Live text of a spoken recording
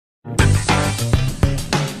Alright,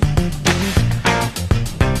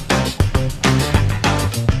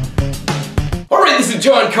 this is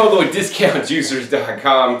John Colo at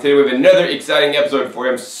discountjuicers.com. Today we have another exciting episode for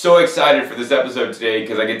you. I'm so excited for this episode today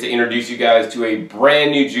because I get to introduce you guys to a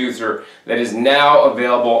brand new juicer that is now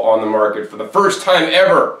available on the market for the first time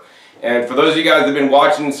ever. And for those of you guys that have been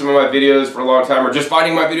watching some of my videos for a long time or just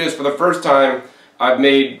finding my videos for the first time, I've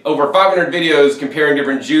made over 500 videos comparing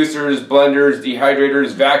different juicers, blenders,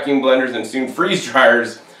 dehydrators, vacuum blenders, and soon freeze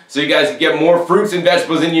dryers, so you guys can get more fruits and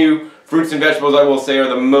vegetables in you. Fruits and vegetables, I will say, are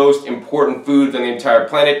the most important foods on the entire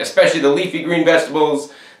planet, especially the leafy green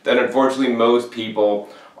vegetables that unfortunately most people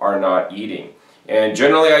are not eating. And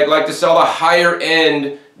generally I'd like to sell the higher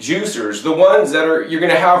end juicers, the ones that you're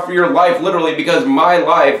going to have for your life, literally, because my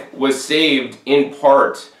life was saved in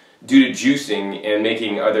part due to juicing and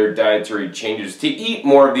making other dietary changes to eat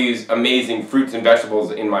more of these amazing fruits and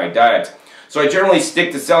vegetables in my diet. So I generally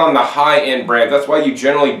stick to selling the high-end brands. That's why you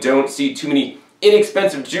generally don't see too many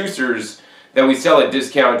inexpensive juicers that we sell at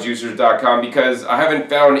discountjuicers.com, because I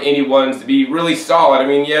haven't found any ones to be really solid. I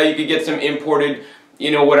mean, yeah, you could get some imported,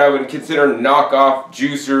 what I would consider knockoff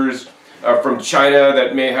juicers from China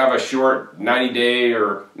that may have a short 90-day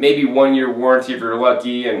or maybe 1-year warranty if you're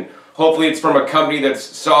lucky, and hopefully it's from a company that's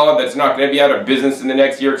solid, that's not going to be out of business in the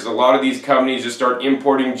next year, because a lot of these companies just start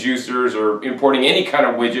importing juicers or importing any kind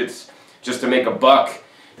of widgets just to make a buck,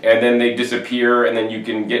 and then they disappear, and then you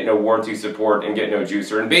can get no warranty support and get no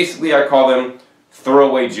juicer. And basically I call them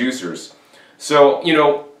throwaway juicers. So,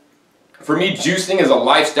 for me, juicing is a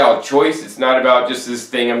lifestyle choice. It's not about just this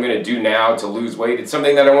thing I'm going to do now to lose weight. It's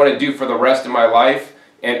something that I want to do for the rest of my life.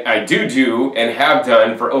 And I do and have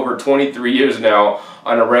done for over 23 years now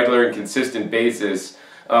on a regular and consistent basis.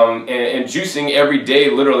 And juicing every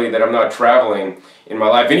day, literally, that I'm not traveling in my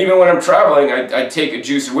life. And even when I'm traveling, I take a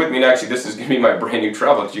juicer with me. And actually, this is going to be my brand new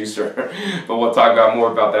travel juicer. But we'll talk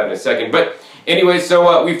more about that in a second. But anyway,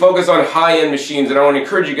 so we focus on high-end machines. And I want to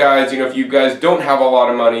encourage you guys, if you guys don't have a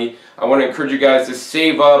lot of money, I want to encourage you guys to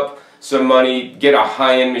save up some money, get a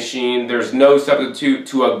high-end machine. There's no substitute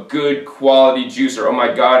to a good quality juicer. Oh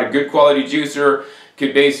my God, a good quality juicer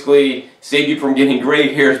could basically save you from getting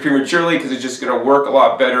gray hairs prematurely, because it's just going to work a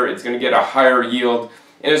lot better. It's going to get a higher yield,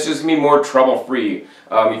 and it's just going to be more trouble-free.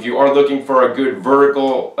 If you are looking for a good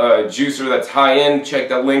vertical juicer that's high-end, check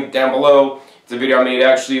the link down below. It's a video I made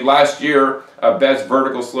actually last year, best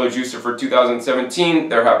vertical slow juicer for 2017.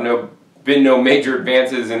 There have been no major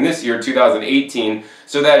advances in this year, 2018,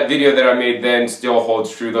 so that video that I made then still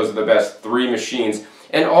holds true. Those are the best 3 machines,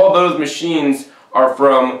 and all those machines are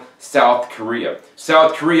from South Korea.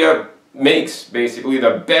 South Korea makes basically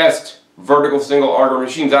the best vertical single auger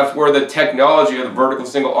machines. That's where the technology of the vertical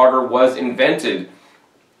single auger was invented.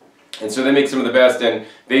 And so they make some of the best, and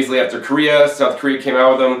basically after Korea, South Korea came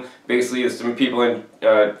out with them. Basically some people in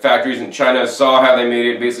factories in China saw how they made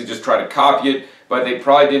it, basically just tried to copy it, but they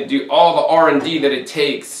probably didn't do all the R&D that it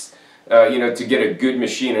takes to get a good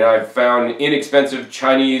machine. And I've found inexpensive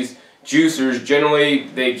Chinese juicers, generally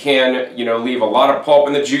they can leave a lot of pulp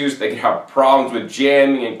in the juice. They can have problems with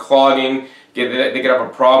jamming and clogging. They can have a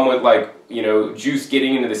problem with juice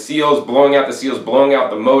getting into the seals, blowing out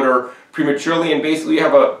the motor prematurely, and basically you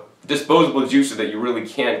have a disposable juicer that you really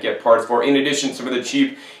can't get parts for. In addition, some of the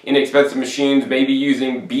cheap, inexpensive machines may be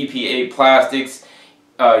using BPA plastics,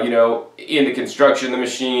 in the construction of the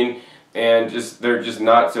machine, and they're just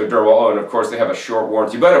not so durable. And of course they have a short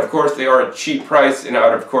warranty, but of course they are a cheap price, and I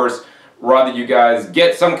would of course rather you guys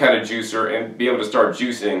get some kind of juicer and be able to start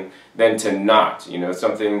juicing than to not.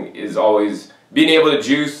 Something is always, being able to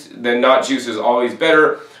juice than not juice is always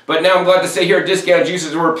better. But now I'm glad to say here at Discount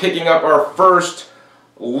Juicers we're picking up our first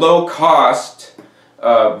low-cost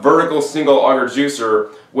vertical single auger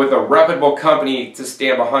juicer with a reputable company to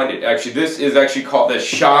stand behind it. Actually, this is actually called the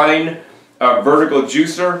Shine vertical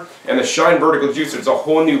juicer, and the Shine vertical juicer is a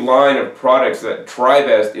whole new line of products that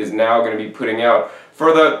Tribest is now going to be putting out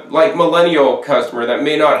for the millennial customer that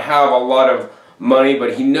may not have a lot of money,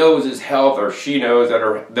 but he knows his health, or she knows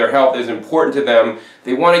that their health is important to them.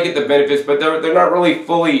 They want to get the benefits, but they're not really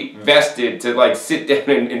fully vested to sit down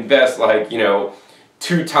and invest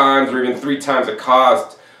 2 times or even 3 times the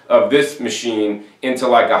cost of this machine into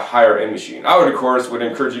a higher end machine. I would of course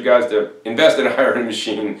encourage you guys to invest in a higher end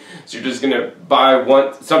machine. So you're just going to buy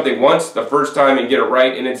something once the first time and get it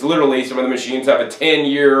right, and it's literally, some of the machines have a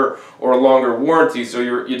 10-year or longer warranty,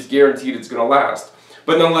 so it's guaranteed it's going to last.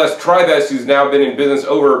 But nonetheless, Tribest, who's now been in business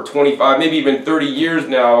over 25, maybe even 30 years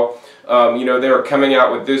now, they're coming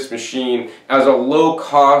out with this machine as a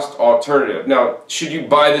low-cost alternative. Now, should you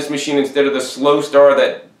buy this machine instead of the Slow Star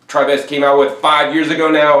that Tribest came out with 5 years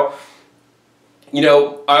ago now? You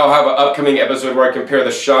know, I'll have an upcoming episode where I compare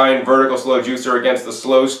the Shine vertical slow juicer against the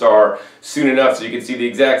Slow Star soon enough so you can see the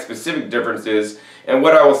exact specific differences. And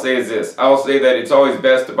what I will say is this: I will say that it's always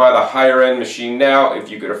best to buy the higher end machine now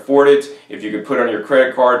if you could afford it, if you could put it on your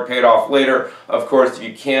credit card, pay it off later. Of course, if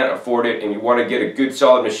you can't afford it and you want to get a good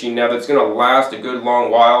solid machine now that's going to last a good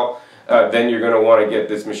long while, then you're going to want to get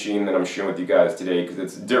this machine that I'm sharing with you guys today, because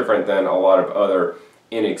it's different than a lot of other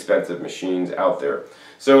inexpensive machines out there.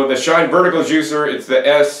 So the Shine vertical juicer, it's the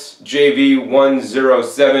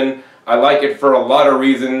SJV107. I like it for a lot of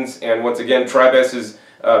reasons, and once again, Tribest has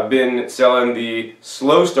been selling the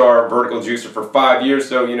Slow Star vertical juicer for 5 years,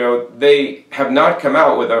 so you know they have not come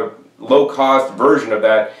out with a low-cost version of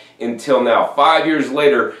that until now. 5 years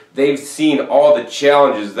later, they've seen all the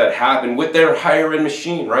challenges that happen with their higher-end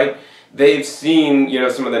machine, right? They've seen, you know,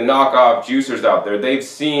 some of the knockoff juicers out there. They've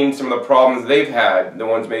seen some of the problems they've had, the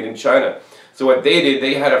ones made in China. So what they did,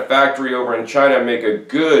 they had a factory over in China make a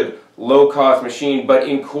good low-cost machine, but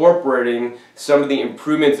incorporating some of the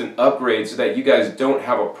improvements and upgrades so that you guys don't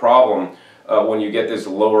have a problem when you get this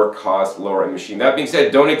lower cost, lower end machine. That being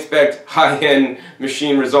said, don't expect high-end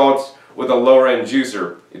machine results with a lower end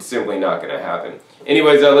juicer. It's simply not going to happen.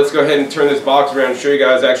 Anyways, let's go ahead and turn this box around and show you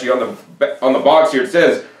guys. Actually on the box here it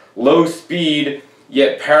says low speed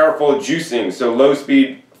yet powerful juicing. So low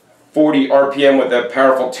speed 40 RPM with a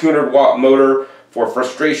powerful 200 watt motor for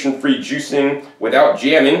frustration free juicing without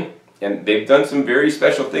jamming. And they've done some very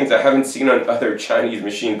special things I haven't seen on other Chinese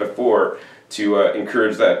machines before to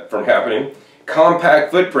encourage that from happening.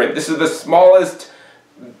 Compact footprint. This is the smallest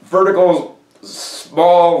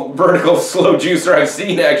small vertical slow juicer I've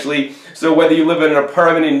seen, actually. So whether you live in an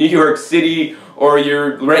apartment in New York City or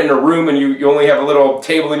you're renting a room and you only have a little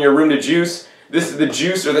table in your room to juice, this is the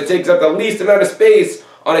juicer that takes up the least amount of space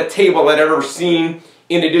on a table that I've ever seen.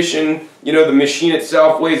 In addition, you know, the machine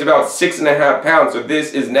itself weighs about 6.5 pounds, so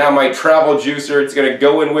this is now my travel juicer. It's going to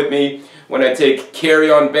go in with me when I take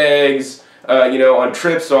carry-on bags, you know, on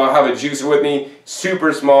trips, so I'll have a juicer with me.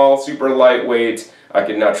 Super small, super lightweight. I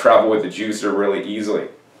can now travel with the juicer really easily.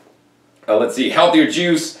 Let's see, healthier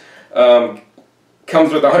juice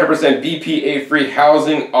comes with 100% BPA-free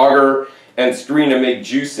housing, auger, and screen to make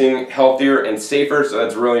juicing healthier and safer, so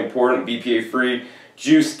that's really important, BPA-free.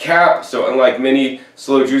 Juice cap, so unlike many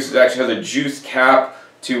slow juicers, it actually has a juice cap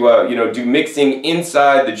to you know, do mixing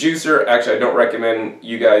inside the juicer. Actually, I don't recommend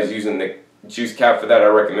you guys using the juice cap for that. I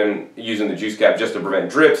recommend using the juice cap just to prevent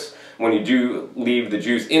drips. When you do leave the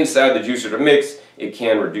juice inside the juicer to mix, it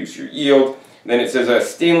can reduce your yield. And then it says a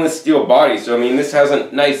stainless steel body, so I mean this has a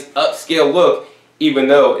nice upscale look, even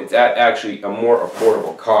though it's at actually a more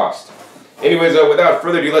affordable cost. Anyways, without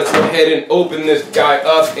further ado, let's go ahead and open this guy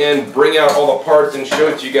up and bring out all the parts and show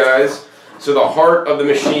it to you guys. So the heart of the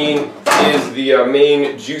machine is the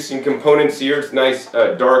main juicing components here. It's nice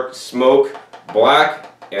dark smoke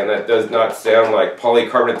black, and that does not sound like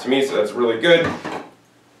polycarbonate to me, so that's really good.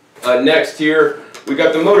 Next here, we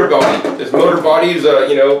got the motor body. This motor body is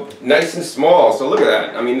you know, nice and small, so look at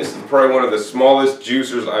that. I mean, this is probably one of the smallest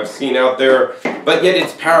juicers I've seen out there, but yet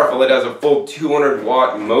it's powerful. It has a full 200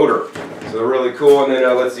 watt motor. So really cool. And then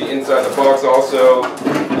let's see, inside the box also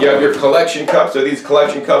you have your collection cups. So these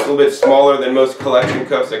collection cups are a little bit smaller than most collection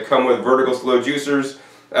cups that come with vertical slow juicers.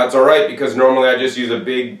 That's alright, because normally I just use a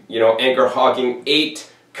big, you know, Anchor Hawking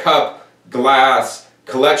 8-cup glass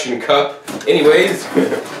collection cup. Anyways,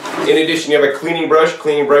 in addition you have a cleaning brush.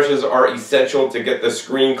 Cleaning brushes are essential to get the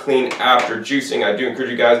screen clean after juicing. I do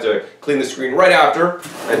encourage you guys to clean the screen right after,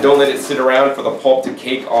 and don't let it sit around for the pulp to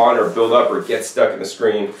cake on or build up or get stuck in the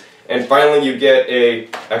screen. And finally you get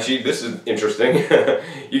actually this is interesting,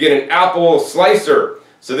 you get an apple slicer.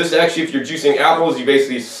 So this actually, if you're juicing apples, you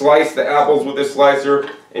basically slice the apples with this slicer,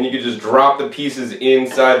 and you can just drop the pieces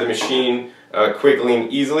inside the machine quickly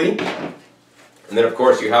and easily. And then of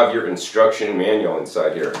course you have your instruction manual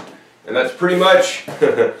inside here. And that's pretty much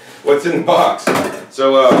what's in the box.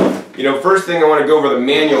 So, you know, first thing I want to go over the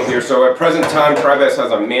manual here. So at present time, Tribest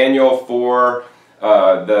has a manual for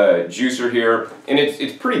the juicer here, and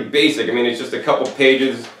it's pretty basic. I mean, it's just a couple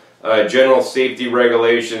pages, general safety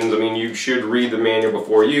regulations. I mean, you should read the manual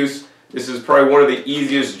before use. This is probably one of the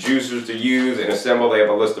easiest juicers to use and assemble. They have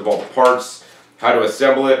a list of all the parts, how to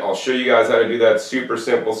assemble it. I'll show you guys how to do that. Super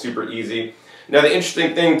simple, super easy. Now the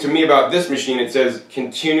interesting thing to me about this machine, it says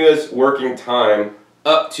continuous working time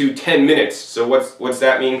up to 10 minutes. So what's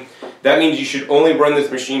that mean? That means you should only run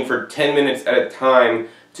this machine for 10 minutes at a time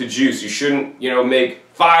to juice. You shouldn't, you know, make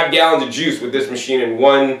 5 gallons of juice with this machine in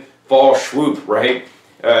one fall swoop, right?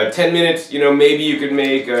 10 minutes, you know, maybe you could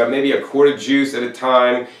make maybe a quart of juice at a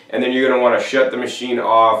time, and then you're going to want to shut the machine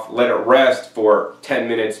off, let it rest for 10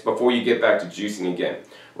 minutes before you get back to juicing again,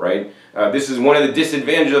 right? This is one of the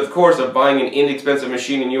disadvantages, of course, of buying an inexpensive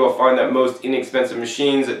machine, and you will find that most inexpensive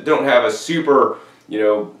machines that don't have a super, you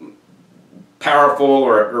know, powerful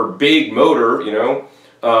or big motor, you know,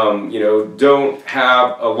 don't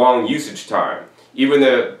have a long usage time. Even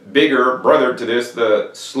the bigger brother to this, the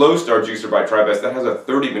Slow Start juicer by Tribest, that has a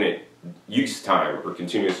 30-minute use time or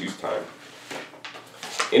continuous use time.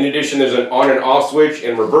 In addition, there's an on and off switch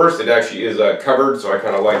in reverse. It actually is covered, so I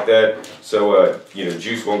kind of like that. So you know,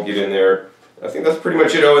 juice won't get in there. I think that's pretty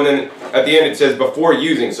much it. Oh, and then at the end it says before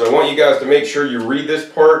using. So I want you guys to make sure you read this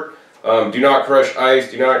part. Do not crush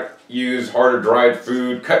ice. Do not use hard or dried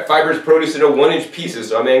food. Cut fibrous produce into 1-inch pieces.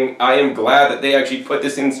 So I am glad that they actually put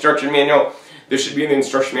this in the instruction manual. This should be in the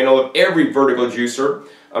instruction manual of every vertical juicer.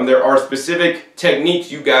 There are specific techniques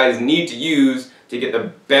you guys need to use to get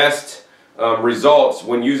the best results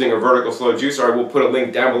when using a vertical slow juicer. I will put a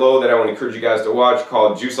link down below that I want to encourage you guys to watch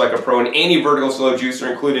called Juice Like a Pro in any vertical slow juicer,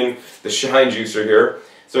 including the Shine juicer here.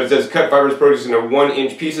 So it says cut fibrous produce into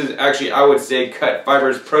 1-inch pieces. Actually, I would say cut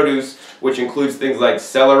fibrous produce, which includes things like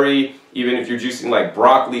celery, even if you're juicing like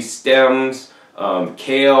broccoli stems,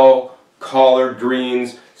 kale, collard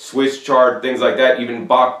greens, Swiss chard, things like that, even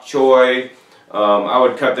bok choy. I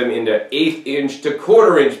would cut them into 1/8 inch to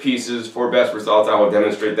 1/4 inch pieces for best results. I will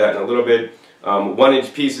demonstrate that in a little bit.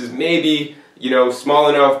 1-inch pieces maybe, you know, small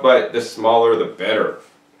enough, but the smaller the better.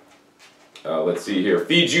 Let's see here.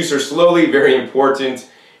 Feed juicer slowly, very important.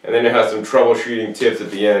 And then it has some troubleshooting tips at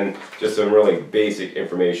the end, just some really basic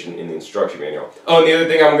information in the instruction manual. Oh, and the other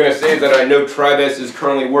thing I'm going to say is that I know Tribest is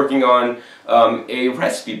currently working on a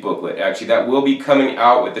recipe booklet, actually, that will be coming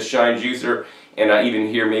out with the Shine juicer, and I even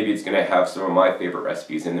hear maybe it's going to have some of my favorite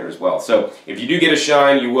recipes in there as well. So if you do get a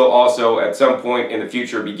Shine, you will also at some point in the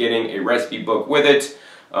future be getting a recipe book with it,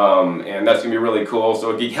 and that's going to be really cool. So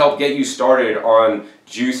it can help get you started on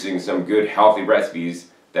juicing some good healthy recipes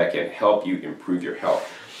that can help you improve your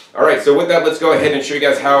health. Alright, so with that, let's go ahead and show you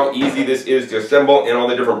guys how easy this is to assemble in all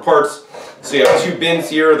the different parts. So you have 2 bins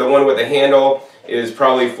here. The one with the handle is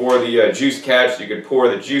probably for the juice catch, so you could pour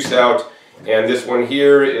the juice out. And this one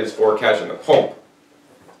here is for catching the pulp.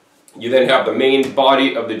 You then have the main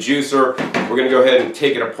body of the juicer. We're going to go ahead and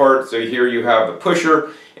take it apart. So here you have the pusher.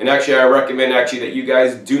 And actually, I recommend that you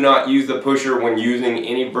guys do not use the pusher when using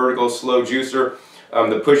any vertical slow juicer.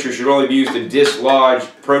 The pusher should only be used to dislodge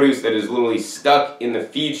produce that is literally stuck in the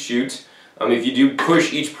feed chute. If you do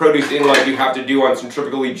push each produce in like you have to do on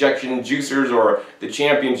centrifugal ejection juicers or the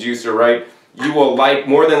Champion juicer, right, you will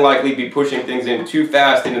more than likely be pushing things in too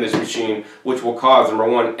fast into this machine, which will cause, number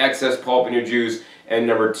 1, excess pulp in your juice, and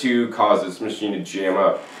number 2, cause this machine to jam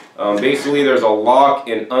up. Basically, there's a lock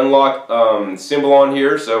and unlock symbol on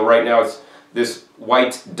here, so right now it's this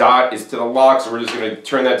white dot is to the lock, so we're just going to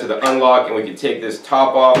turn that to the unlock, and we can take this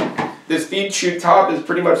top off. This feed chute top is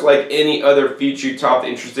pretty much like any other feed chute top. The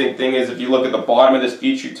interesting thing is if you look at the bottom of this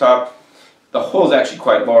feed chute top, the hole is actually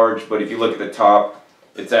quite large, but if you look at the top,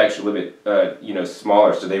 it's actually a bit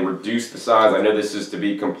smaller, so they reduce the size. I know this is to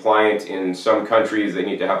be compliant in some countries. They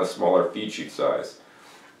need to have a smaller feed chute size.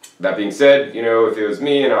 That being said, you know, if it was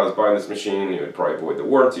me and I was buying this machine, it would probably avoid the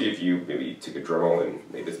warranty if you maybe took a Dremel and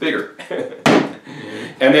made this bigger.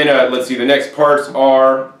 And then let's see, the next parts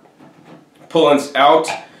are pullants out.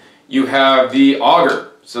 You have the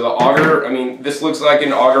auger. So the auger, I mean, this looks like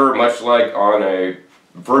an auger much like on a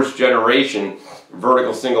first generation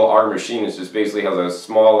vertical single auger machine. It just basically has a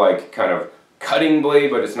small like kind of cutting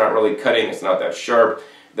blade, but it's not really cutting, it's not that sharp.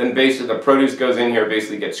 Then basically the produce goes in here,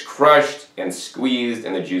 basically gets crushed and squeezed,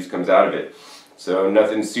 and the juice comes out of it. So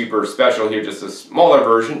nothing super special here, just a smaller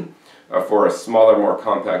version for a smaller, more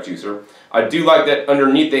compact juicer. I do like that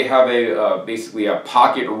underneath they have a basically a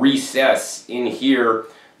pocket recess in here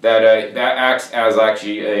that acts as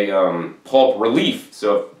actually a pulp relief.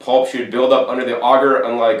 So if pulp should build up under the auger,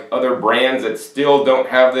 unlike other brands that still don't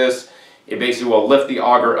have this, it basically will lift the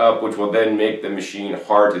auger up, which will then make the machine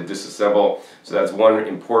hard to disassemble. So that's one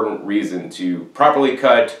important reason to properly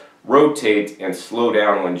cut, rotate, and slow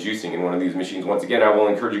down when juicing in one of these machines. Once again, I will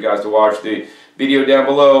encourage you guys to watch the video down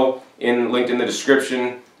below, linked in the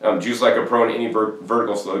description. Juice Like a Pro in any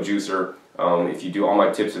vertical slow juicer. If you do all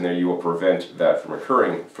my tips in there, you will prevent that from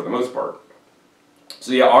occurring for the most part.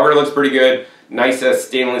 So yeah, auger looks pretty good. Nice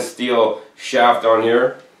stainless steel shaft on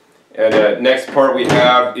here. And next part we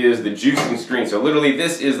have is the juicing screen. So literally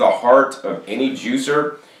this is the heart of any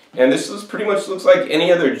juicer. And this is pretty much looks like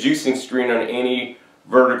any other juicing screen on any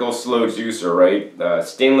vertical slow juicer, right?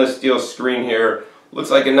 Stainless steel screen here. Looks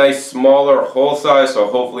like a nice smaller hole size, so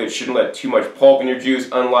hopefully it shouldn't let too much pulp in your juice.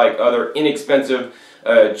 Unlike other inexpensive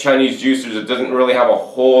Chinese juicers, it doesn't really have a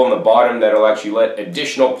hole in the bottom that'll actually let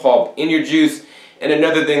additional pulp in your juice. And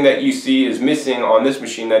another thing that you see is missing on this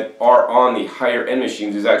machine that are on the higher end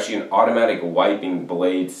machines is actually an automatic wiping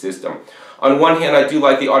blade system. On one hand, I do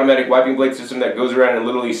like the automatic wiping blade system that goes around and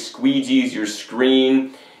literally squeegees your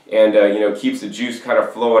screen and you know, keeps the juice kind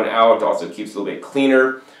of flowing out, also keeps it a little bit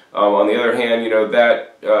cleaner. On the other hand, you know,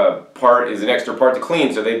 that part is an extra part to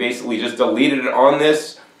clean, so they basically just deleted it on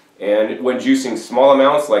this, and when juicing small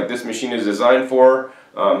amounts like this machine is designed for,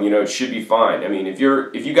 you know, it should be fine. I mean, if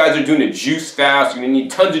you guys are doing a juice fast, you're going to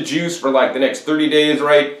need tons of juice for like the next 30 days,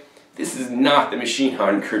 right? This is not the machine I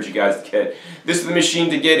encourage you guys to get. This is the machine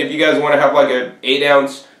to get if you guys want to have like an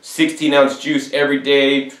 8-ounce, 16-ounce juice every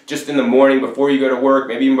day, just in the morning before you go to work,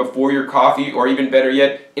 maybe even before your coffee, or even better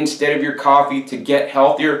yet, instead of your coffee, to get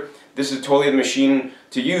healthier. This is totally the machine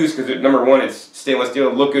to use because number one, it's stainless steel,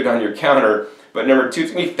 it'll look good on your counter, but number two,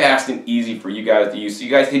 it's going to be fast and easy for you guys to use, so you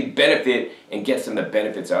guys can benefit and get some of the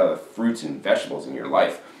benefits out of the fruits and vegetables in your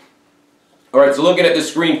life. Alright, so looking at the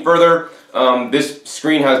screen further, this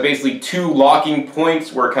screen has basically two locking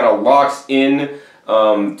points where it kind of locks in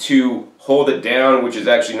to hold it down, which is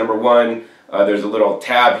actually number one, there's a little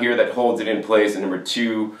tab here that holds it in place, and number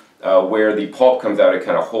two, where the pulp comes out, it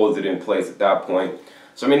kind of holds it in place at that point.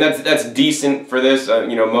 So I mean, that's decent for this.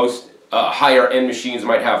 You know, most higher end machines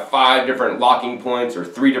might have 5 different locking points or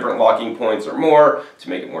 3 different locking points or more to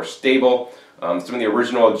make it more stable. Some of the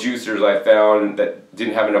original juicers I found that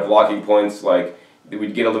didn't have enough locking points, like they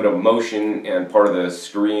would get a little bit of motion and part of the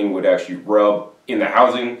screen would actually rub in the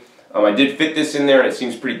housing. I did fit this in there and it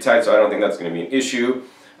seems pretty tight, so I don't think that's going to be an issue.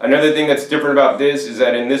 Another thing that's different about this is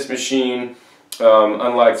that in this machine,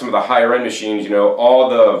 unlike some of the higher end machines, you know, all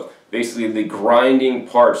the basically the grinding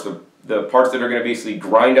parts, the parts that are going to basically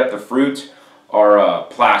grind up the fruit are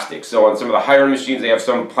plastic. So on some of the higher end machines, they have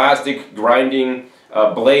some plastic grinding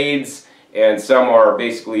blades, and some are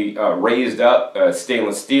basically raised up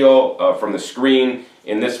stainless steel from the screen.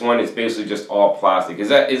 In this one, it's basically just all plastic. Is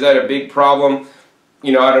that a big problem?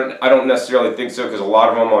 You know, I don't necessarily think so, because a lot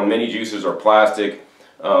of them on mini juicers are plastic,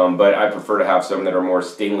 but I prefer to have some that are more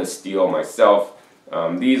stainless steel myself.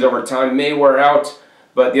 These over time may wear out,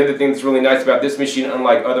 but the other thing that's really nice about this machine,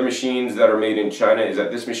 unlike other machines that are made in China, is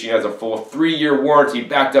that this machine has a full 3-year warranty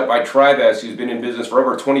backed up by Tribest, who's been in business for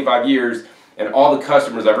over 25 years, and all the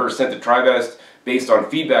customers I've ever sent to Tribest, based on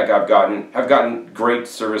feedback I've gotten, have gotten great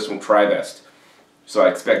service from Tribest. So I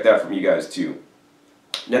expect that from you guys too.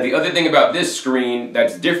 Now the other thing about this screen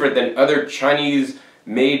that's different than other Chinese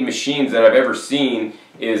made machines that I've ever seen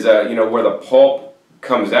is you know, where the pulp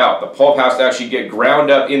comes out. The pulp has to actually get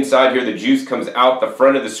ground up inside here. The juice comes out the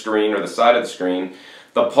front of the screen or the side of the screen.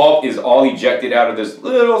 The pulp is all ejected out of this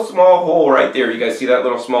little small hole right there. You guys see that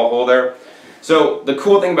little small hole there? So the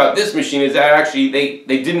cool thing about this machine is that actually they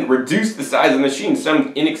didn't reduce the size of the machine.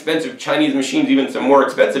 Some inexpensive Chinese machines, even some more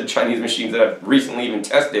expensive Chinese machines that I've recently even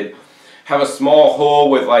tested, have a small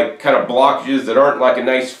hole with like kind of blockages that aren't like a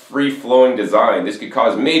nice free-flowing design. This could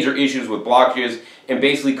cause major issues with blockages and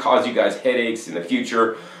basically cause you guys headaches in the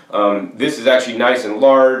future. This is actually nice and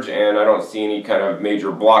large, and I don't see any kind of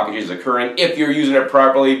major blockages occurring if you're using it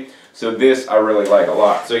properly. So this I really like a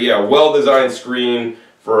lot. So yeah, well-designed screen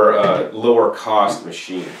for a lower cost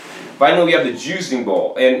machine. Finally, we have the juicing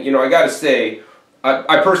bowl, and you know, I gotta say,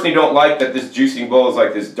 I personally don't like that this juicing bowl is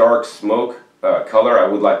like this dark smoke color. I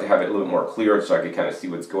would like to have it a little more clear so I could kind of see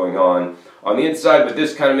what's going on the inside, but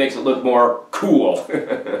this kind of makes it look more cool.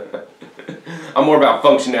 I'm more about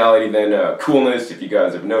functionality than coolness, if you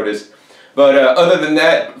guys have noticed. But other than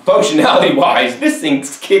that, functionality-wise, this thing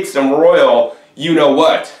kicks some royal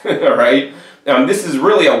you-know-what, alright? This is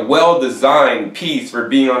really a well-designed piece for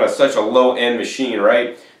being on such a low-end machine,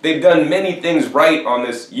 right? They've done many things right on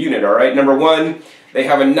this unit, alright? Number one, they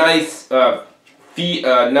have a nice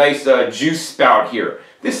juice spout here.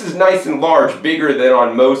 This is nice and large, bigger than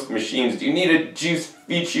on most machines. Do you need a juice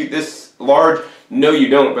feed chute this large? No, you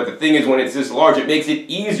don't. But the thing is, when it's this large, it makes it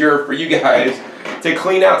easier for you guys to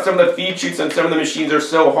clean out. Some of the feed chutes on some of the machines are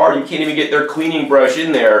so hard, you can't even get their cleaning brush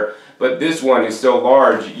in there. But this one is so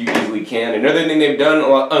large, you easily can. Another thing they've done,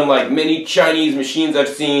 unlike many Chinese machines I've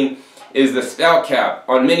seen, is the spout cap.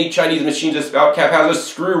 On many Chinese machines, the spout cap has a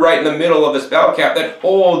screw right in the middle of the spout cap that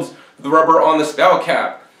holds the rubber on the spout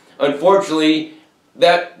cap. Unfortunately,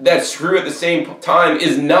 that screw at the same time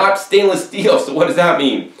is not stainless steel. So what does that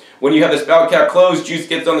mean? When you have the spout cap closed, juice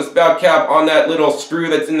gets on the spout cap on that little screw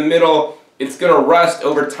that's in the middle, it's gonna rust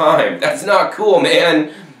over time. That's not cool,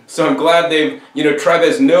 man. So I'm glad they've, you know,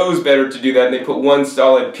 Tribest knows better to do that, and they put one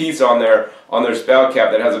solid piece on there. on their spout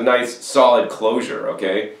cap that has a nice solid closure,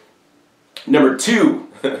 okay? Number two,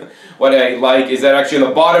 what I like is that actually on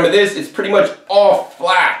the bottom of this, it's pretty much all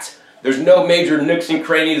flat. There's no major nooks and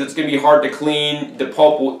crannies. It's going to be hard to clean. The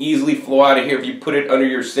pulp will easily flow out of here if you put it under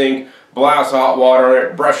your sink, blast hot water on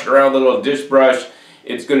it, brush it around with a little dish brush.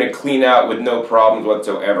 It's going to clean out with no problems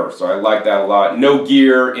whatsoever. So I like that a lot. No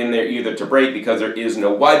gear in there either to break because there is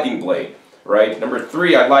no wiping blade, right? Number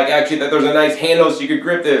three, I like actually that there's a nice handle so you could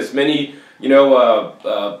grip this. Many, you know,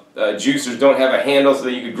 juicers don't have a handle so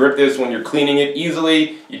that you could grip this when you're cleaning it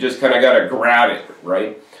easily. You just kind of got to grab it,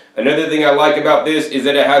 right? Another thing I like about this is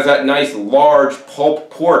that it has that nice large pulp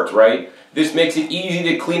port, right? This makes it easy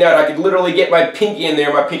to clean out. I could literally get my pinky in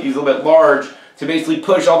there, my pinky's a little bit large, to basically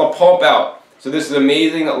push all the pulp out. So this is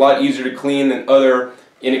amazing, a lot easier to clean than other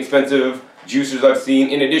inexpensive juicers I've seen.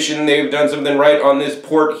 In addition, they've done something right on this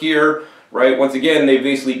port here, right? Once again, they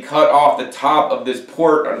basically cut off the top of this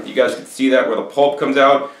port. I don't know if you guys can see that where the pulp comes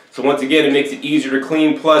out. So once again, it makes it easier to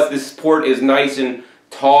clean. Plus, this port is nice and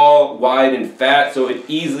tall, wide, and fat, so it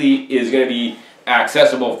easily is going to be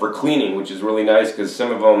accessible for cleaning, which is really nice because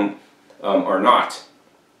some of them are not.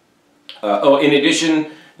 In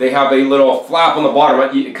addition, they have a little flap on the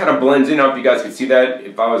bottom. It kind of blends in. I don't know if you guys can see that.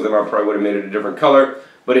 If I was them, I probably would have made it a different color,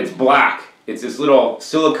 but it's black. It's this little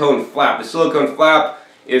silicone flap. The silicone flap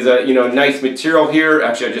is a nice material here.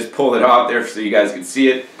 Actually, I just pulled it off there so you guys can see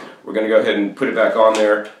it. We're going to go ahead and put it back on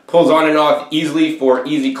there. Pulls on and off easily for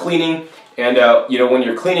easy cleaning. And when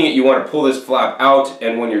you're cleaning it, you want to pull this flap out,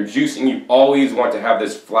 and when you're juicing, you always want to have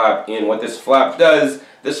this flap in. What this flap does,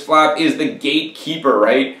 this flap is the gatekeeper,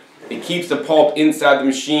 right? It keeps the pulp inside the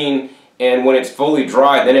machine, and when it's fully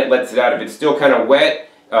dry, then it lets it out. If it's still kind of wet,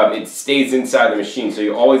 it stays inside the machine. So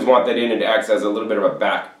you always want that in, and it acts as a little bit of a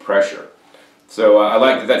back pressure. So I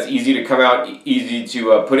like that that's easy to come out, easy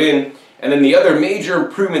to put in. And then the other major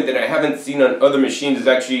improvement that I haven't seen on other machines is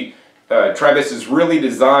actually Tribest has really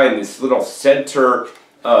designed this little center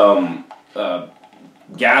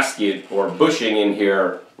gasket or bushing in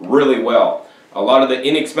here really well. A lot of the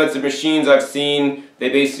inexpensive machines I've seen, they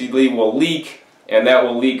basically will leak, and that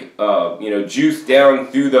will leak juice down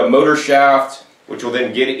through the motor shaft, which will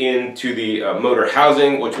then get into the motor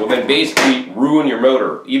housing, which will then basically ruin your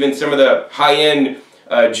motor. Even some of the high-end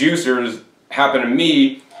juicers happen to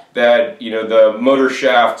me that the motor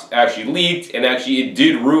shaft actually leaked, and actually it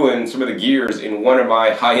did ruin some of the gears in one of my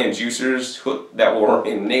high-end juicers that will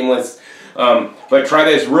remain nameless. But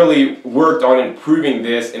Tribest really worked on improving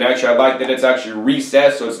this, and actually I like that it's actually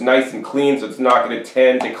recessed so it's nice and clean, so it's not going to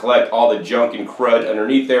tend to collect all the junk and crud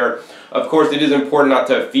underneath there. Of course, it is important not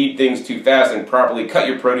to feed things too fast and properly cut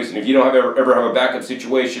your produce, and if you don't ever have a backup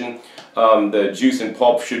situation, the juice and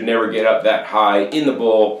pulp should never get up that high in the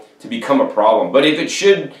bowl to become a problem. But if it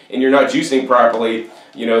should, and you're not juicing properly,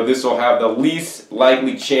 this will have the least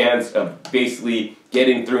likely chance of basically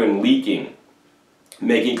getting through and leaking,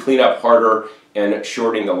 making cleanup harder and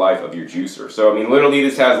shortening the life of your juicer. So I mean, literally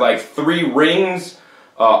this has like 3 rings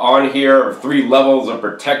on here, 3 levels of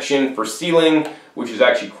protection for sealing, which is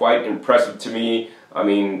actually quite impressive to me. I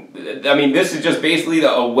mean this is just basically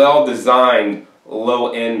a well-designed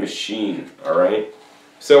low-end machine, all right?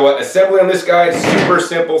 So assembly on this guy is super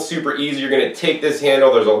simple, super easy. You're going to take this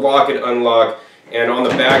handle, there's a lock and unlock, and on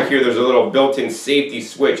the back here there's a little built-in safety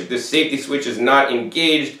switch. If this safety switch is not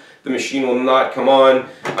engaged, the machine will not come on.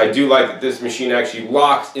 I do like that this machine actually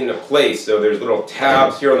locks into place, so there's little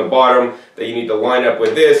tabs here on the bottom that you need to line up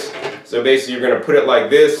with this. So basically you're going to put it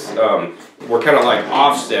like this. We're kind of like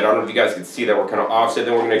offset. I don't know if you guys can see that. We're kind of offset.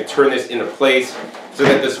 Then we're going to turn this into place so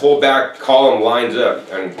that this whole back column lines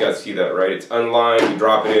up. And you guys see that, right? It's unlined. We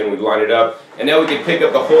drop it in. We line it up. And now we can pick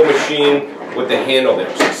up the whole machine with the handle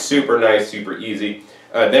there. So super nice, super easy.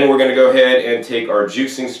 Then we're going to go ahead and take our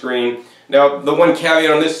juicing screen. Now, the one caveat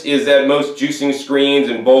on this is that most juicing screens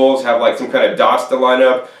and bowls have like some kind of dots to line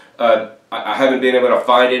up. I haven't been able to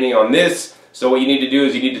find any on this. So what you need to do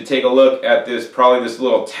is you need to take a look at this, probably this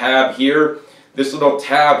little tab here. This little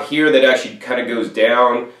tab here that actually kind of goes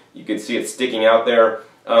down, you can see it sticking out there,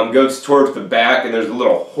 goes towards the back, and there's a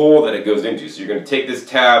little hole that it goes into. So you're going to take this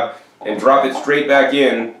tab and drop it straight back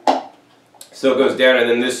in so it goes down, and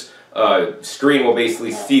then this screen will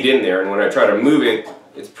basically seat in there, and when I try to move it,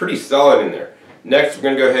 it's pretty solid in there. Next, we're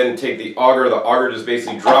going to go ahead and take the auger. The auger just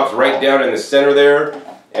basically drops right down in the center there,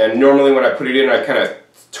 and normally when I put it in, I kind of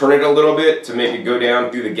turn it a little bit to make it go down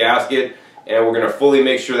through the gasket, and we're going to fully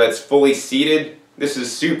make sure that's fully seated. This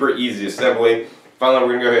is super easy assembly. Finally,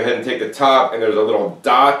 we're going to go ahead and take the top, and there's a little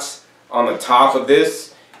dot on the top of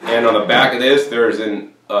this, and on the back of this there's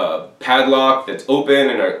a padlock that's open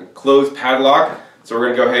and a closed padlock. So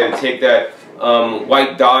we're going to go ahead and take that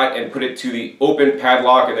white dot and put it to the open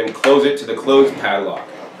padlock and then close it to the closed padlock.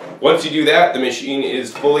 Once you do that, the machine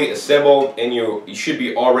is fully assembled and you should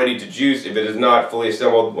be all ready to juice. If it is not fully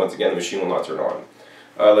assembled, once again, the machine will not turn on.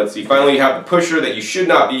 Let's see, finally you have the pusher that you should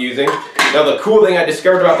not be using. Now the cool thing I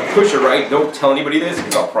discovered about the pusher, right, don't tell anybody this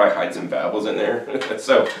because I'll probably hide some babbles in there.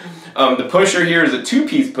 So the pusher here is a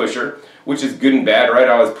 2-piece pusher, which is good and bad, right?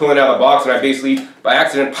 I was pulling out of the box and I basically, by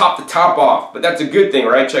accident, popped the top off. But that's a good thing,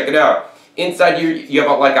 right? Check it out. Inside here, you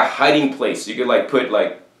have like a hiding place. You could like put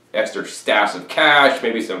like extra stacks of cash,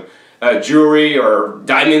 maybe some jewelry or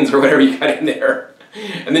diamonds or whatever you got in there.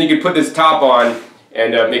 And then you could put this top on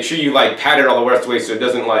and make sure you like pat it all the rest of the way so it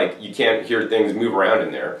doesn't like, you can't hear things move around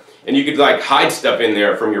in there. And you could like hide stuff in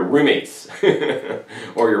there from your roommates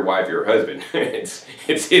or your wife or your husband. It's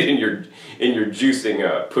hid in your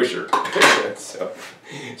juicing pusher. So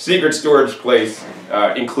secret storage place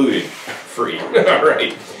included, free. All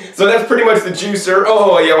right. So that's pretty much the juicer.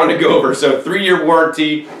 Oh yeah, I want to go over. So 3-year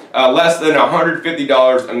warranty, less than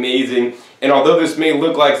 $150, amazing. And although this may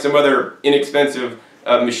look like some other inexpensive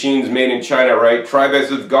machines made in China, right?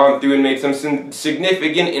 Tribest has gone through and made some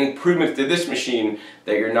significant improvements to this machine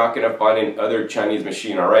that you're not going to find in other Chinese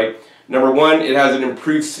machine, all right? Number one, it has an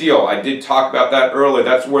improved seal. I did talk about that earlier.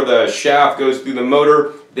 That's where the shaft goes through the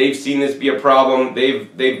motor. They've seen this be a problem. They've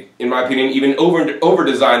in my opinion, even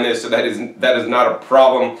over-designed this so that is not a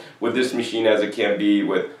problem with this machine as it can be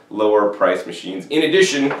with lower price machines. In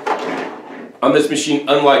addition, on this machine,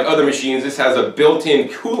 unlike other machines, this has a built-in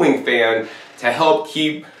cooling fan to help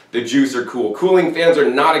keep the juicer cool. Cooling fans are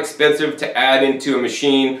not expensive to add into a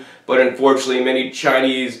machine, but unfortunately many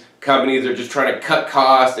Chinese companies are just trying to cut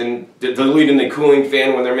costs and deleting the cooling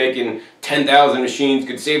fan when they're making 10,000 machines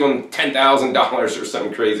could save them $10,000 or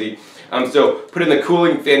something crazy. So putting the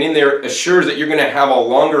cooling fan in there assures that you're going to have a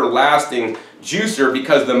longer lasting juicer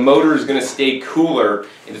because the motor is going to stay cooler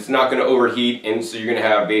and it's not going to overheat, and so you're going to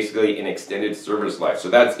have basically an extended service life.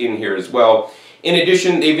 So that's in here as well. In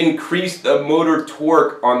addition, they've increased the motor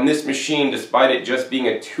torque on this machine despite it just being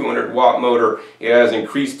a 200-watt motor. It has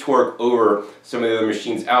increased torque over some of the other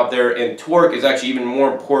machines out there, and torque is actually even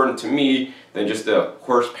more important to me than just the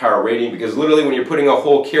horsepower rating, because literally when you're putting a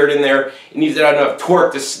whole carrot in there, it needs to have enough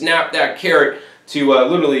torque to snap that carrot to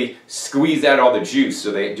literally squeeze out all the juice.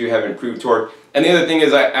 So they do have improved torque. And the other thing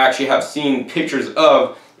is I actually have seen pictures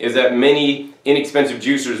of is that many inexpensive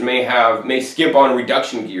juicers may skip on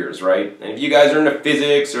reduction gears, right? And if you guys are into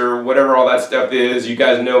physics or whatever all that stuff is, you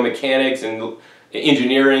guys know mechanics and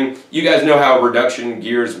engineering, you guys know how reduction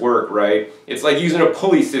gears work, right? It's like using a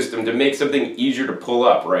pulley system to make something easier to pull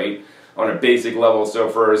up, right? On a basic level. So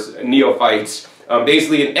for us neophytes,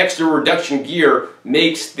 basically an extra reduction gear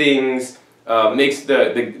makes things, makes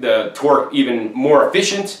the torque even more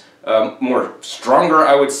efficient, more stronger,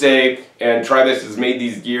 I would say, and Tribest has made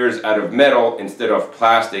these gears out of metal instead of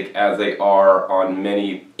plastic as they are on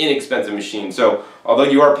many inexpensive machines. So although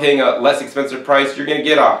you are paying a less expensive price, you're going to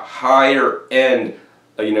get a higher end,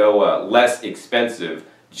 less expensive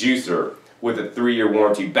juicer with a 3-year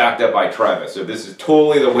warranty backed up by Tribest. So this is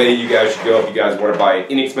totally the way you guys should go if you guys want to buy an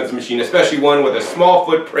inexpensive machine, especially one with a small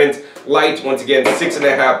footprint, light, once again,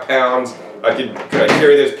 6.5 pounds. I could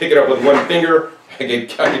carry this, pick it up with one finger. I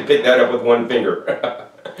could pick that up with one finger.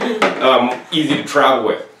 Easy to travel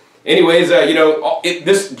with. Anyways,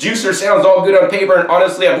 this juicer sounds all good on paper, and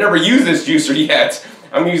honestly, I've never used this juicer yet.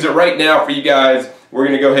 I'm going to use it right now for you guys. We're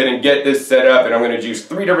going to go ahead and get this set up, and I'm going to juice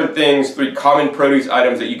 3 different things, 3 common produce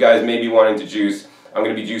items that you guys may be wanting to juice. I'm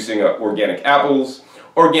going to be juicing organic apples,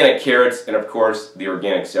 organic carrots, and of course, the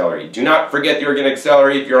organic celery. Do not forget the organic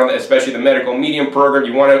celery. If you're on especially the medical medium program,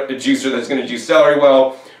 you want a juicer that's going to juice celery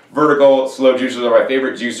well. Vertical slow juicers are my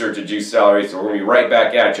favorite juicer to juice celery, so we're going to be right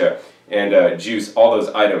back at you and juice all those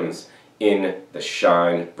items in the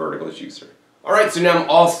Shine vertical juicer. Alright, so now I'm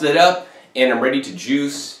all set up and I'm ready to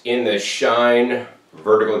juice in the Shine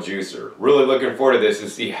vertical juicer. Really looking forward to this to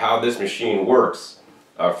see how this machine works.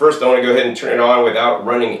 First I want to go ahead and turn it on without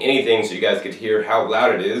running anything so you guys could hear how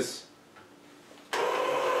loud it is.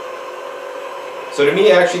 So to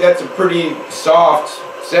me actually that's a pretty soft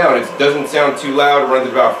sound. It doesn't sound too loud. It runs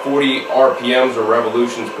at about 40 RPMs or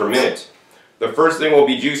revolutions per minute. The first thing we'll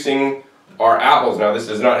be juicing are apples. Now this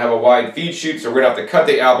does not have a wide feed chute, so we're going to have to cut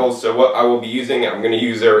the apples. So what I will be using, I'm going to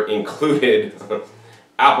use their included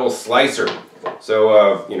apple slicer.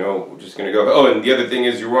 So, we're just going to go, oh, and the other thing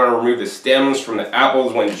is you want to remove the stems from the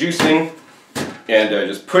apples when juicing. And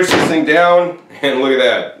just push this thing down, and look at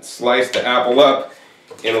that. Slice the apple up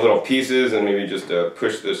in little pieces, and maybe just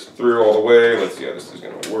push this through all the way. Let's see how this is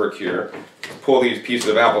going to work here. Pull these pieces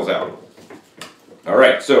of apples out.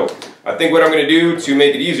 Alright, so I think what I'm going to do to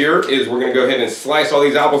make it easier is we're going to go ahead and slice all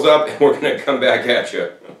these apples up, and we're going to come back at you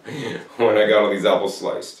when I got all these apples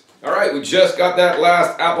sliced. Alright, we just got that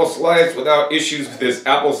last apple sliced without issues with this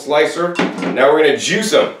apple slicer. Now we're going to juice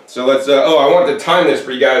them. So let's, I want to time this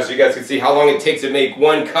for you guys so you guys can see how long it takes to make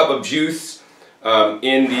 1 cup of juice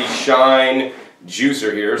in the Shine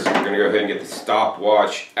juicer here. So we're going to go ahead and get the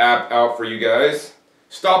stopwatch app out for you guys.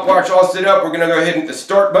 Stopwatch all set up. We're going to go ahead and hit the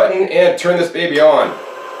start button and turn this baby on.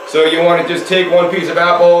 So you want to just take 1 piece of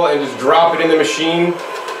apple and just drop it in the machine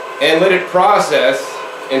and let it process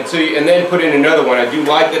and then put in another one. I do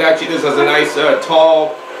like that actually this has a nice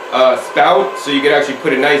tall spout, so you can actually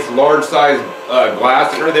put a nice large size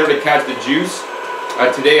glass under there to catch the juice.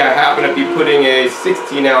 Today I happen to be putting a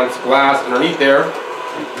 16-ounce glass underneath there.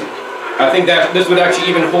 I think that this would actually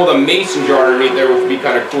even hold a mason jar underneath there, which would be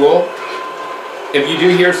kind of cool. If you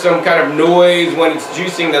do hear some kind of noise when it's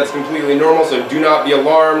juicing, that's completely normal, so do not be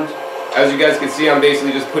alarmed. As you guys can see, I'm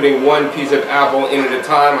basically just putting 1 piece of apple in at a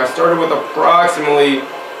time. I started with approximately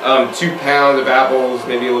 2 pounds of apples,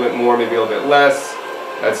 maybe a little bit more, maybe a little bit less.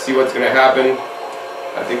 Let's see what's going to happen.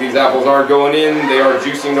 I think these apples are going in. They are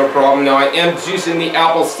juicing, no problem. Now I am juicing the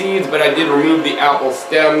apple seeds, but I did remove the apple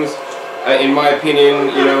stems. In my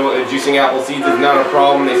opinion, you know, juicing apple seeds is not a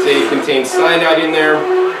problem. They say it contains cyanide in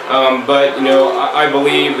there. But you know, I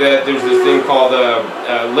believe that there's this thing called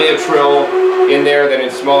Laetril in there that in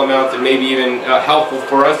small amounts it may be even helpful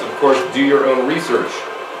for us. Of course, do your own research.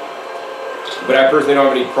 But I personally don't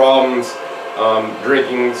have any problems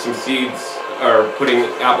drinking some seeds or putting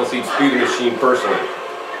apple seeds through the machine personally.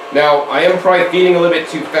 Now, I am probably feeding a little bit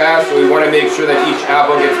too fast, so we want to make sure that each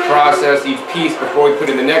apple gets processed, each piece, before we put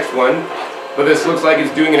in the next one. But this looks like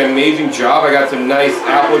it's doing an amazing job. I got some nice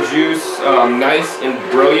apple juice, nice and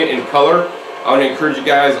brilliant in color. I want to encourage you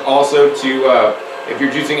guys also to, if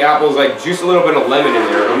you're juicing apples, like juice a little bit of lemon in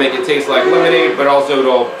there. It'll make it taste like lemonade, but also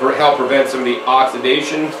it'll help prevent some of the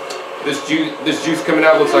oxidation. This juice coming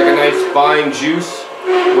out looks like a nice fine juice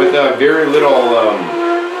with very little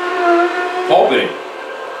pulp in it.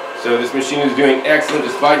 So this machine is doing excellent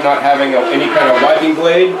despite not having any kind of wiping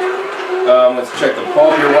blade. Let's check the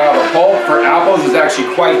pulp here. Wow, the pulp for apples is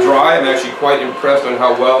actually quite dry. I'm actually quite impressed on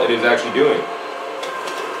how well it is actually doing.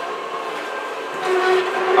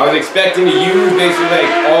 I was expecting to use basically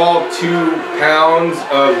like all 2 pounds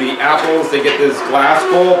of the apples to get this glass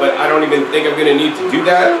full, but I don't even think I'm going to need to do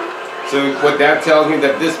that. So what that tells me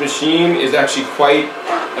that this machine is actually quite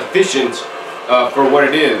efficient for what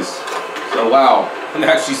it is. So wow. And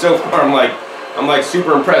actually so far I'm like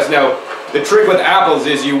super impressed. Now the trick with apples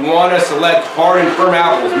is you want to select hard and firm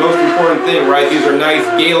apples. Most important thing, right? These are nice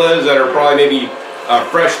galas that are probably maybe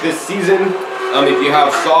fresh this season. If you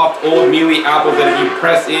have soft, old, mealy apples that if you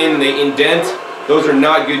press in, they indent, those are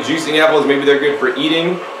not good juicing apples. Maybe they're good for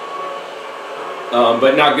eating,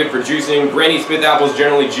 but not good for juicing. Granny Smith apples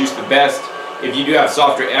generally juice the best. If you do have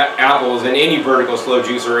softer apples, and any vertical slow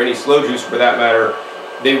juicer or any slow juicer for that matter,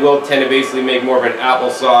 they will tend to basically make more of an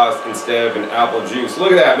applesauce instead of an apple juice.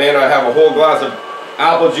 Look at that, man. I have a whole glass of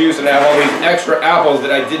apple juice and I have all these extra apples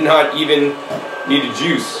that I did not even need to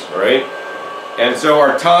juice, all right? And so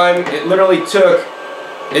our time, it literally took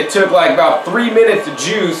like about 3 minutes to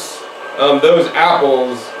juice those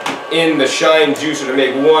apples in the Shine juicer to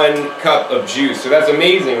make 1 cup of juice. So that's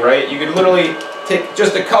amazing, right? You could literally take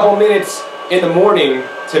just a couple minutes in the morning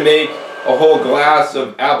to make a whole glass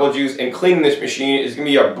of apple juice, and cleaning this machine is going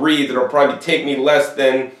to be a breeze. It'll probably take me less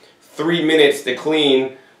than 3 minutes to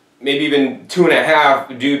clean, maybe even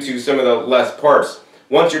 2.5 due to some of the less parts.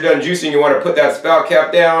 Once you're done juicing, you want to put that spout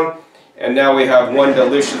cap down, and now we have 1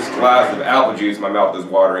 delicious glass of apple juice. My mouth is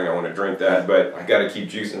watering, I want to drink that, but I got to keep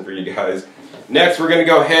juicing for you guys. Next we're going to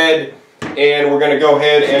go ahead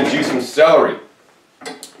and juice some celery.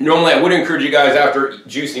 Normally I would encourage you guys after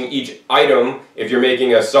juicing each item, if you're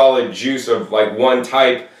making a solid juice of like 1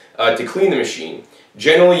 type, to clean the machine.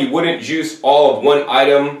 Generally you wouldn't juice all of 1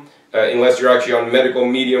 item unless you're actually on medical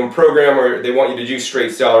medium program or they want you to juice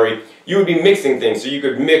straight celery. You would be mixing things, so you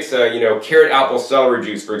could mix carrot apple celery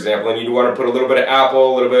juice, for example, and you'd want to put a little bit of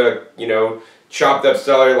apple, a little bit of chopped up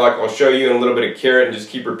celery like I'll show you, and a little bit of carrot, and just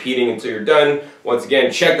keep repeating until you're done. Once again,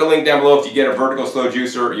 check the link down below if you get a vertical slow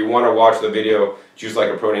juicer. You want to watch the video Juice Like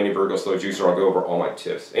a Pro in any vertical slow juicer. I'll go over all my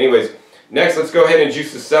tips. Anyways, next let's go ahead and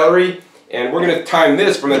juice the celery, and we're going to time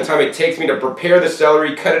this from the time it takes me to prepare the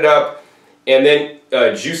celery, cut it up, and then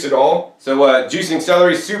juice it all. So juicing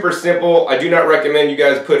celery is super simple. I do not recommend you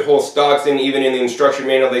guys put whole stalks in. Even in the instruction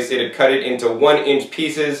manual they say to cut it into 1-inch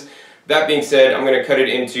pieces. That being said, I'm going to cut it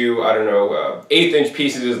into, I don't know, 1/8-inch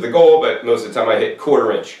pieces is the goal, but most of the time I hit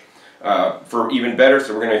 1/4 inch for even better.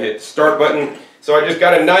 So we're going to hit the start button. So I just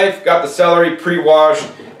got a knife, got the celery pre-washed,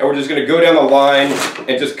 and we're just going to go down the line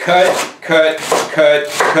and just cut.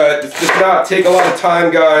 This does not take a lot of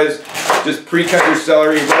time, guys. Just pre-cut your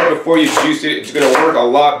celery right before you juice it. It's going to work a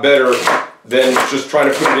lot better than just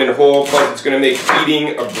trying to put it in whole, plus it's going to make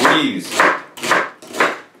eating a breeze.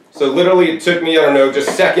 So literally it took me, I don't know,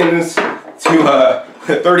 just seconds to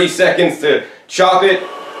 30 seconds to chop it,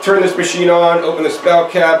 turn this machine on, open the spout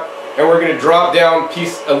cap, and we're going to drop down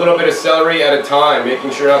a little bit of celery at a time, making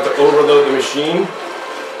sure not to overload the machine.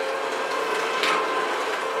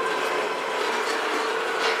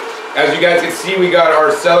 As you guys can see, we got our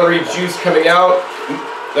celery juice coming out.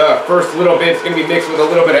 The first little bit is going to be mixed with a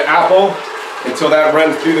little bit of apple until that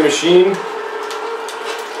runs through the machine.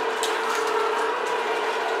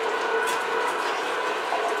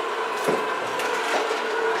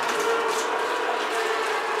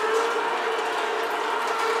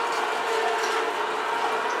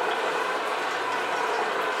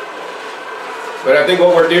 But I think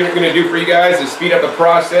what we're going to do for you guys is speed up the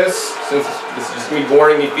process, since this is just me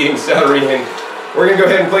boring me feeding celery, and we're going to go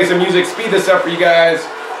ahead and play some music, speed this up for you guys,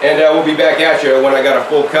 and we'll be back at you when I got a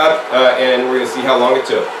full cup, and we're going to see how long it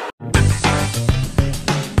took.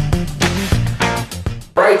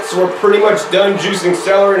 Alright, so we're pretty much done juicing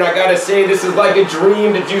celery, and I gotta say, this is like a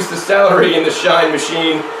dream to juice the celery in the Shine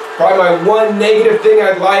machine. Probably my one negative thing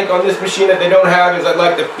I'd like on this machine that they don't have is I'd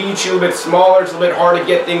like the feed sheet a little bit smaller. It's a little bit hard to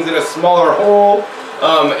get things in a smaller hole.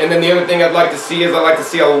 And then the other thing I'd like to see is I'd like to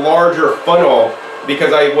see a larger funnel,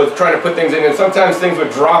 because I was trying to put things in and sometimes things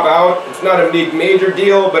would drop out. It's not a big major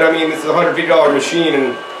deal, but I mean, this is a $150 machine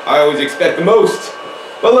and I always expect the most.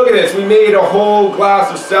 But look at this, we made a whole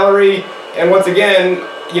glass of celery, and once again,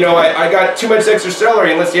 you know, I got too much extra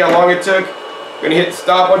celery, and let's see how long it took. I'm gonna hit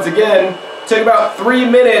stop once again. It took about 3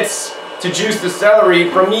 minutes to juice the celery,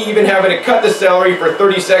 from me even having to cut the celery for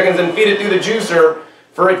 30 seconds and feed it through the juicer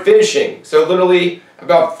for it finishing. So literally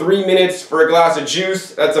about 3 minutes for a glass of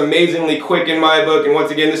juice. That's amazingly quick in my book, and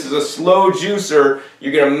once again, this is a slow juicer.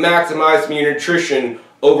 You're gonna maximize some of your nutrition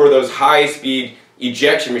over those high-speed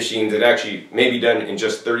ejection machines that actually may be done in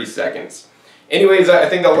just 30 seconds. Anyways, I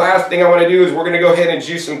think the last thing I want to do is we're going to go ahead and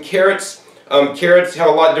juice some carrots. Carrots have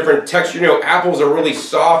a lot of different texture. You know, apples are really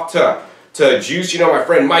soft to juice. You know, my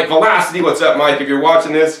friend Mike Velocity, what's up, Mike, if you're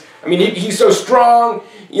watching this? I mean, he's so strong,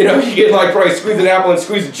 you know, you could like probably squeeze an apple and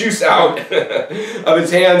squeeze the juice out of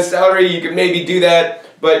his hand. Celery, you could maybe do that,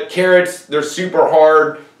 but carrots, they're super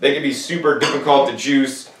hard. They can be super difficult to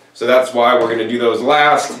juice, so that's why we're going to do those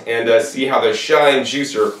last and see how the Shine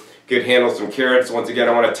juicer could handle some carrots. Once again,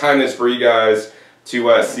 I want to time this for you guys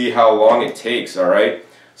to see how long it takes, alright?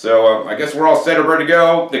 So I guess we're all set and ready to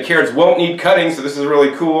go. The carrots won't need cutting, so this is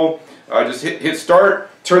really cool. Just hit start,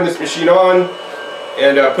 turn this machine on,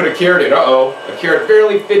 and put a carrot in. Uh-oh, a carrot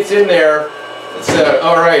barely fits in there. It's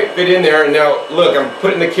alright, fit in there, and now look, I'm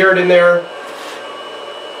putting the carrot in there.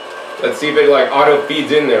 Let's see if it like auto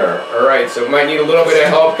feeds in there. Alright, so it might need a little bit of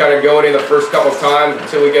help kind of going in the first couple times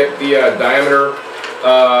until we get the diameter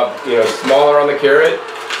you know, smaller on the carrot.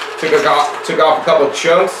 Took off a couple of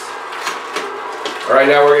chunks. Alright,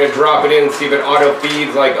 now we're going to drop it in and see if it auto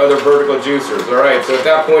feeds like other vertical juicers. Alright, so at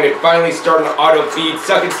that point it finally started to auto feed,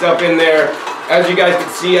 sucking stuff in there. As you guys can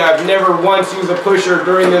see, I've never once used a pusher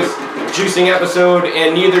during this juicing episode,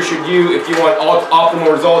 and neither should you if you want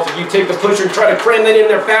optimal results. If you take the pusher and try to cram that in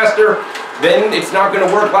there faster, then it's not going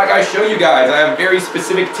to work like I show you guys. I have very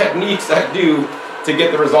specific techniques I do to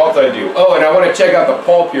get the results I do. Oh, and I want to check out the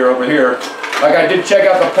pulp here over here. Like I did check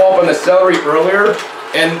out the pulp on the celery earlier,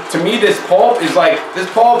 and to me this pulp is like, this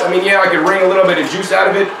pulp, I mean, yeah, I could wring a little bit of juice out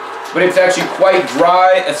of it, but it's actually quite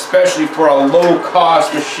dry, especially for a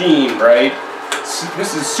low-cost machine, right?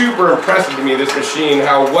 This is super impressive to me, this machine,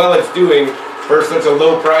 how well it's doing for such a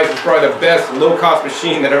low price. It's probably the best low-cost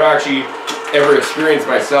machine that I've actually ever experienced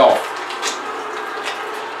myself.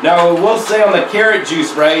 Now, I will say on the carrot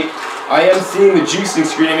juice, right, I am seeing the juicing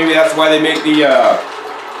screen, and maybe that's why they make the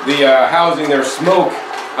housing there smoke.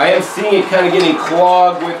 I am seeing it kind of getting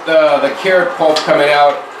clogged with the carrot pulp coming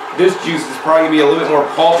out. This juice is probably going to be a little bit more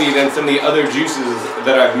pulpy than some of the other juices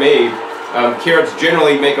that I've made. Carrots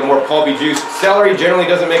generally make a more pulpy juice. Celery generally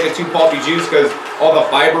doesn't make a too pulpy juice because all the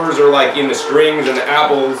fibers are like in the strings, and the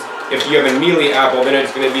apples, if you have a mealy apple, then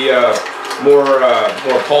it's going to be more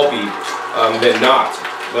pulpy than not.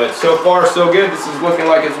 But so far so good. This is looking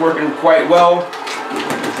like it's working quite well.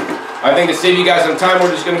 I think to save you guys some time, we're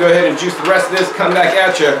just going to go ahead and juice the rest of this, come back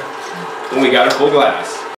at you when we got a full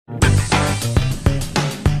glass.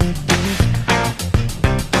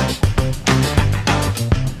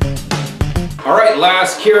 Alright,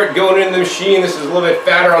 last carrot going in the machine. This is a little bit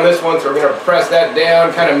fatter on this one, so we're going to press that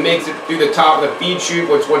down. Kind of makes it through the top of the feed chute,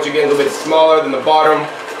 which once again is a little bit smaller than the bottom.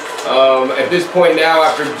 At this point now,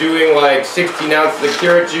 after doing like 16 ounces of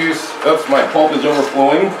carrot juice, oops, my pulp is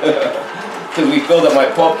overflowing because we filled up my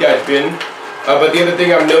pulp catch bin. But the other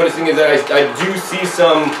thing I'm noticing is that I do see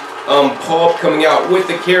some pulp coming out with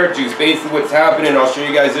the carrot juice. Basically what's happening, and I'll show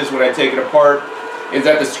you guys this when I take it apart, is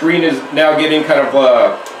that the screen is now getting kind of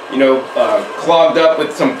clogged up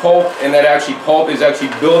with some pulp, and that pulp is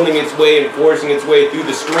actually building its way and forcing its way through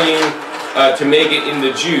the screen to make it in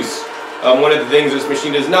the juice. One of the things this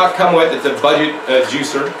machine does not come with, it's a budget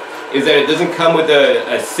juicer, is that it doesn't come with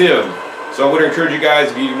a sieve. So I would encourage you guys,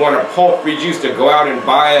 if you want a pulp-free juice, to go out and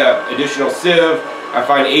buy an additional sieve. I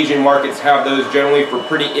find Asian markets have those generally for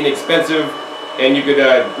pretty inexpensive, and you could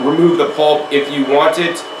remove the pulp if you want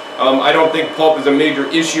it. I don't think pulp is a major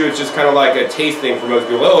issue. It's just kind of like a taste thing for most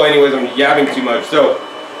people. Oh, anyways, I'm yabbing too much. So,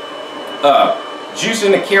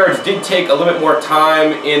 juicing the carrots did take a little bit more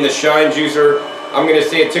time in the Shine juicer. I'm going to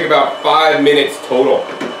say it took about 5 minutes total.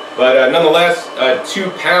 But nonetheless,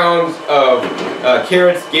 2 pounds of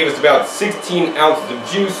carrots gave us about 16 ounces of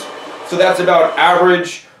juice. So that's about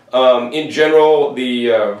average. In general, the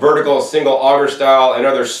vertical single auger style and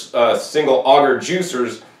other single auger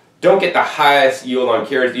juicers don't get the highest yield on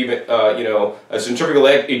carrots. Even a centrifugal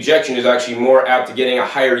ejection is actually more apt to getting a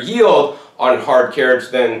higher yield on hard carrots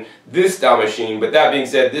than this style machine. But that being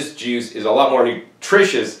said, this juice is a lot more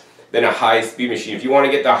nutritious than a high-speed machine. If you want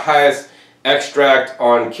to get the highest extract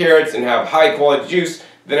on carrots and have high-quality juice,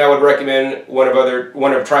 then I would recommend one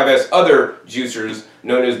of Tribest's other juicers,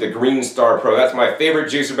 known as the Green Star Pro. That's my favorite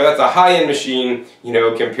juicer, but that's a high-end machine,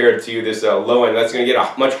 compared to this low-end. That's going to get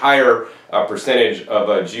a much higher percentage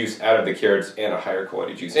of juice out of the carrots and a higher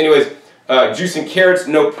quality juice. Anyways, juicing carrots,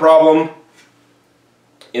 no problem.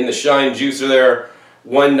 In the Shine juicer there,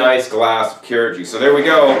 1 nice glass of carrot juice. So there we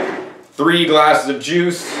go, 3 glasses of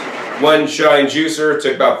juice, 1 Shine juicer.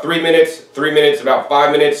 Took about 3 minutes, 3 minutes, about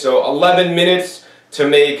 5 minutes, so 11 minutes to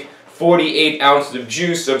make 48 ounces of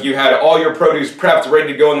juice. So if you had all your produce prepped,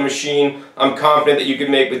 ready to go in the machine, I'm confident that you could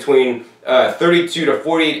make between 32 to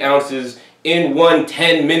 48 ounces in one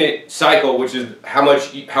 10-minute cycle, which is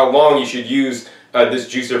how long you should use this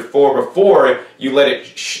juicer for before you let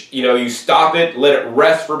it, you stop it, let it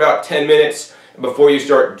rest for about 10 minutes before you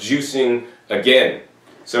start juicing again.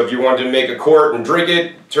 So if you want to make a quart and drink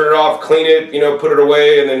it, turn it off, clean it, put it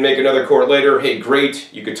away, and then make another quart later, hey,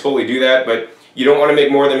 great, you could totally do that, but you don't want to make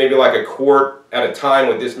more than maybe like a quart at a time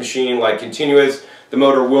with this machine, like continuous. The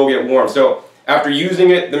motor will get warm. So after using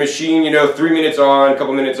it, the machine, 3 minutes on, a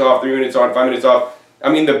couple minutes off, 3 minutes on, 5 minutes off. I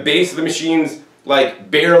mean, the base of the machine's like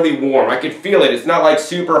barely warm. I could feel it. It's not like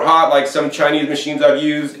super hot like some Chinese machines I've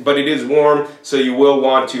used, but it is warm, so you will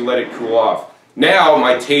want to let it cool off. Now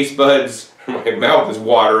my taste buds, my mouth is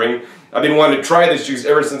watering. I've been wanting to try this juice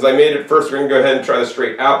ever since I made it. First, we're going to go ahead and try the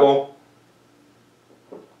straight apple.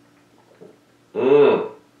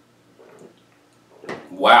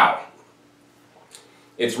 Wow.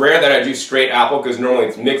 It's rare that I do straight apple because normally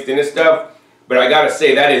it's mixed into stuff, but I gotta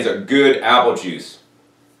say that is a good apple juice.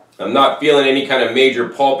 I'm not feeling any kind of major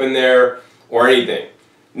pulp in there or anything.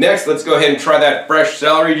 Next, let's go ahead and try that fresh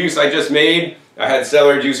celery juice I just made. I had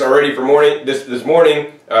celery juice already for this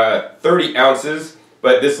morning, 30 ounces,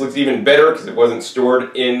 but this looks even better because it wasn't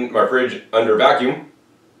stored in my fridge under vacuum.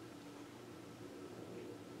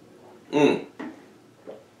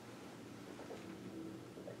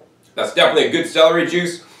 That's definitely a good celery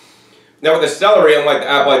juice. Now with the celery, unlike the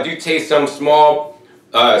apple, I do taste some small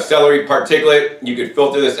celery particulate. You could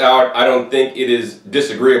filter this out. I don't think it is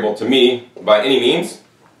disagreeable to me by any means.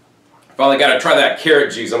 Finally got to try that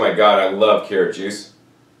carrot juice. Oh my god, I love carrot juice.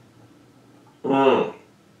 To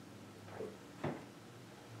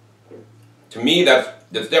me, that's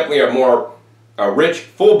definitely a more rich,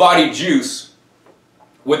 full-bodied juice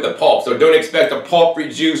with the pulp. So don't expect a pulp-free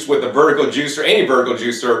juice with a vertical juicer, any vertical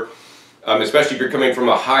juicer, especially if you're coming from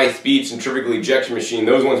a high-speed centrifugal ejection machine.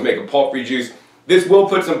 Those ones make a pulp-free juice. This will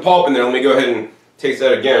put some pulp in there. Let me go ahead and taste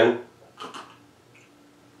that again.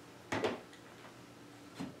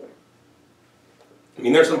 I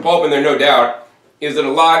mean, there's some pulp in there, no doubt. Is it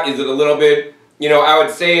a lot? Is it a little bit? I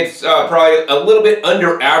would say it's probably a little bit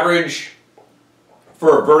under average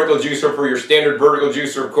for a vertical juicer. For your standard vertical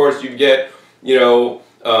juicer, of course, you'd get,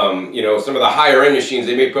 some of the higher end machines,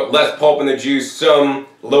 they may put less pulp in the juice. Some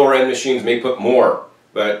lower end machines may put more.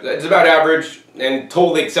 But it's about average and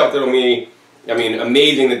totally acceptable to me. I mean,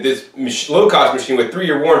 amazing that this low-cost machine with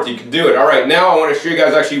 3-year warranty could do it. Alright, now I want to show you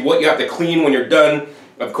guys actually what you have to clean when you're done.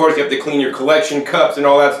 Of course, you have to clean your collection cups and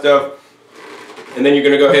all that stuff. And then you're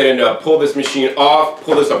going to go ahead and pull this machine off,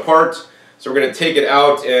 pull this apart. So we're going to take it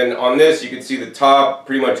out, and on this you can see the top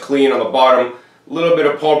pretty much clean, on the bottom a little bit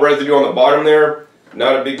of pulp residue on the bottom there,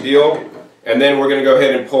 not a big deal. And then we're going to go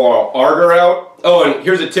ahead and pull our agar out. Oh, and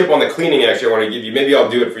here's a tip on the cleaning actually I want to give you. Maybe I'll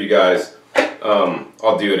do it for you guys.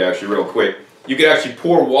 I'll do it actually real quick. You can actually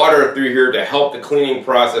pour water through here to help the cleaning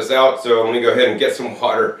process out. So let me go ahead and get some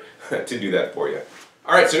water to do that for you.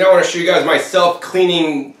 Alright, so now I want to show you guys my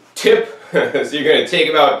self-cleaning tip. So you're going to take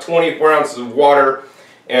about 24 ounces of water,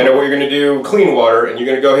 and what you're going to do, clean water, and you're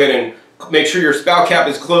going to go ahead and make sure your spout cap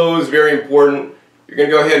is closed, very important. You're going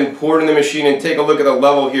to go ahead and pour it in the machine and take a look at the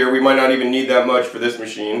level here. We might not even need that much for this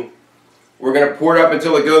machine. We're going to pour it up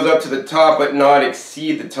until it goes up to the top but not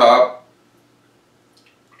exceed the top.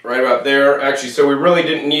 Right about there. Actually, so we really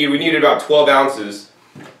didn't need, we needed about 12 ounces.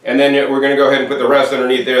 And then we're going to go ahead and put the rest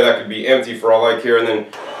underneath there. That could be empty for all I care. And then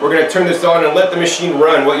we're going to turn this on and let the machine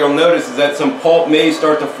run. What you'll notice is that some pulp may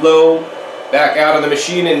start to flow back out of the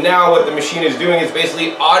machine. And now what the machine is doing is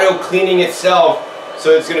basically auto-cleaning itself. So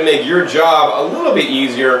it's going to make your job a little bit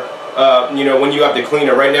easier, you know, when you have to clean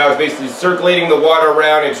it. Right now it's basically circulating the water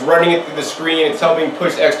around. It's running it through the screen. It's helping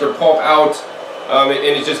push extra pulp out. And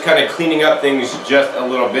it's just kind of cleaning up things just a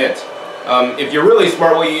little bit. If you're really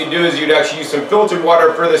smart, what you do is you'd actually use some filtered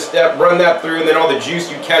water for this step, run that through, and then all the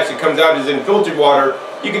juice you catch that comes out is in filtered water.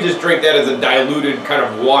 You can just drink that as a diluted kind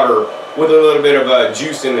of water with a little bit of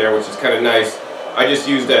juice in there, which is kind of nice. I just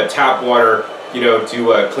used tap water, you know,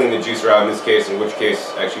 to clean the juicer out in this case, in which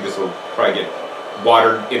case, actually, this will probably get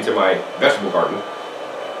watered into my vegetable garden.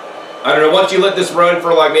 I don't know, once you let this run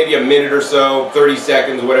for like maybe a minute or so, 30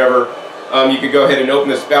 seconds, whatever, you could go ahead and open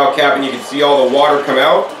the spout cap and you can see all the water come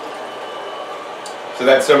out. So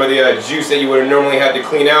that's some of the juice that you would have normally had to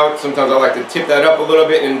clean out. Sometimes I like to tip that up a little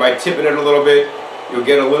bit, and by tipping it a little bit, you'll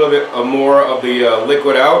get a little bit more of the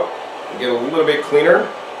liquid out and get a little bit cleaner.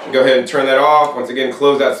 And go ahead and turn that off. Once again,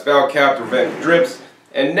 close that spout cap to prevent drips.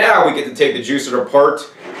 And now we get to take the juicer apart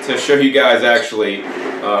to show you guys actually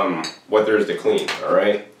what there is to clean. All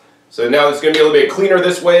right. So now it's going to be a little bit cleaner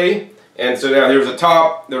this way. And so now here's the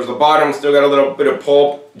top, there's the bottom, still got a little bit of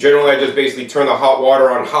pulp. Generally I just basically turn the hot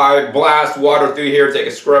water on high, blast water through here, take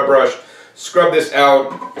a scrub brush, scrub this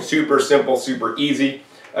out. Super simple, super easy.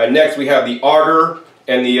 Next we have the agar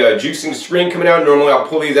and the juicing screen coming out. Normally I'll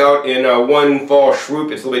pull these out in one fall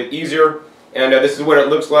swoop, it's a little bit easier. And this is what it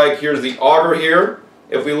looks like. Here's the agar here.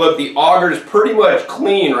 If we look, the agar is pretty much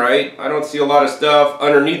clean, right? I don't see a lot of stuff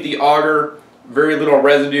underneath the agar. Very little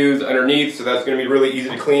residues underneath, so that's going to be really easy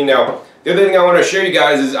to clean. Now, the other thing I want to show you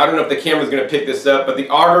guys is, I don't know if the camera's going to pick this up, but the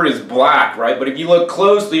agar is black, right? But if you look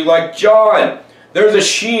closely, like, John, there's a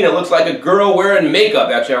sheen. It looks like a girl wearing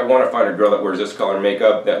makeup. Actually, I want to find a girl that wears this color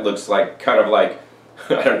makeup that looks like, kind of like,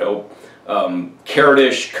 I don't know,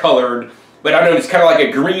 carrotish colored. But I don't know, it's kind of like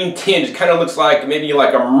a green tinge. It kind of looks like maybe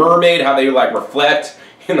like a mermaid, how they like reflect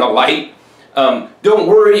in the light. Don't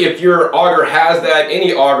worry if your agar has that,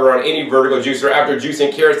 any agar on any vertical juicer after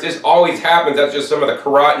juicing carrots. This always happens. That's just some of the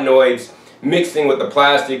carotenoids mixing with the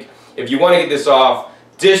plastic. If you want to get this off,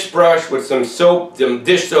 dish brush with some soap, some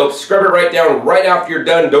dish soap, scrub it right down right after you're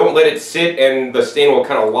done. Don't let it sit and the stain will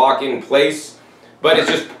kind of lock in place. But it's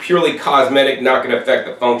just purely cosmetic, not going to affect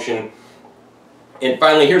the function. And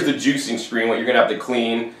finally, here's the juicing screen, what you're going to have to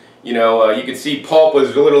clean. You know, you can see pulp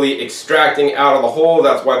was literally extracting out of the hole.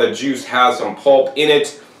 That's why the juice has some pulp in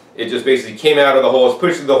it. It just basically came out of the holes,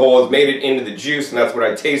 pushed through the holes, made it into the juice, and that's what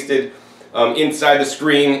I tasted. Inside the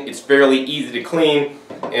screen, it's fairly easy to clean.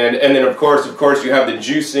 And then of course you have the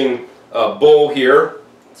juicing bowl here.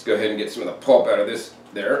 Let's go ahead and get some of the pulp out of this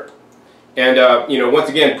there. And you know, once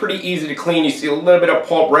again, pretty easy to clean. You see a little bit of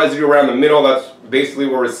pulp residue around the middle. That's basically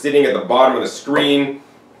where it's sitting at the bottom of the screen.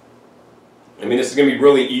 I mean, this is going to be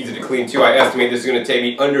really easy to clean too. I estimate this is going to take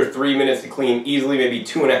me under 3 minutes to clean easily, maybe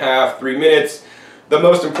 2.5, 3 minutes. The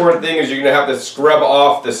most important thing is you're going to have to scrub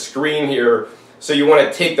off the screen here. So you want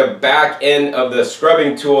to take the back end of the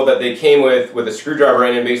scrubbing tool that they came with a screwdriver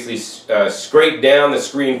in, and basically scrape down the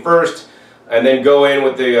screen first, and then go in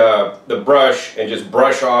with the brush and just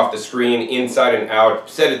brush off the screen inside and out,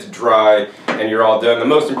 set it to dry, and you're all done. The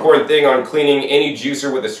most important thing on cleaning any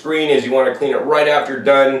juicer with a screen is you want to clean it right after you're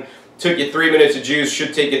done. Took you 3 minutes to juice,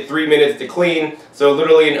 should take you 3 minutes to clean. So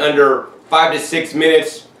literally in under 5 to 6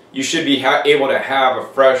 minutes, you should be able to have a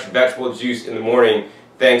fresh vegetable juice in the morning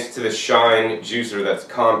thanks to the Shine juicer that's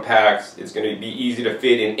compact. It's going to be easy to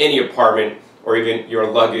fit in any apartment or even your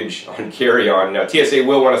luggage on carry-on. Now TSA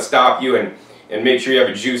will want to stop you and make sure you have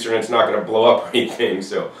a juicer and it's not going to blow up or anything,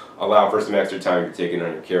 so allow for some extra time you're taking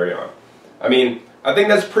on your carry-on. I mean, I think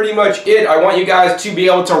that's pretty much it. I want you guys to be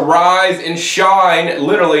able to rise and shine,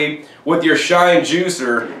 literally, with your Shine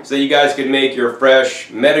juicer so you guys can make your fresh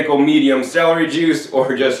medical medium celery juice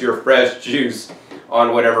or just your fresh juice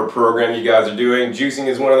on whatever program you guys are doing. Juicing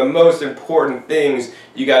is one of the most important things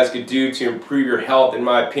you guys could do to improve your health, in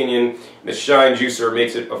my opinion. The Shine juicer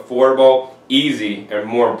makes it affordable, easy, and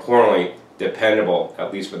more importantly, dependable,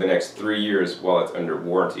 at least for the next 3 years while it's under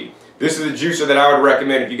warranty. This is a juicer that I would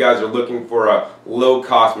recommend if you guys are looking for a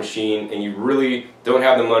low-cost machine and you really don't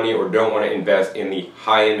have the money or don't want to invest in the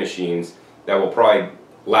high-end machines that will probably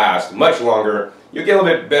last much longer. You'll get a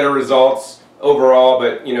little bit better results overall,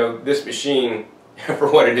 but you know, this machine,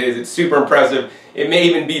 for what it is, it's super impressive. It may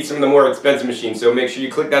even beat some of the more expensive machines, so make sure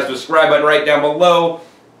you click that subscribe button right down below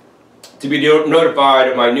to be notified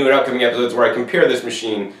of my new and upcoming episodes where I compare this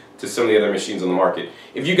machine to some of the other machines on the market.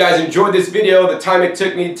 If you guys enjoyed this video, the time it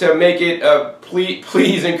took me to make it,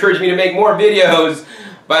 please encourage me to make more videos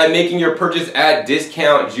by making your purchase at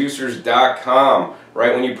discountjuicers.com.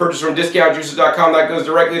 Right, when you purchase from discountjuicers.com, that goes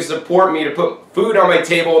directly to support me to put food on my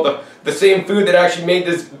table, the same food that actually made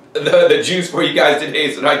the juice for you guys today,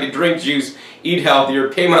 so that I could drink juice, eat healthier,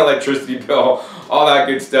 pay my electricity bill, all that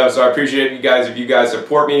good stuff. So I appreciate you guys if you guys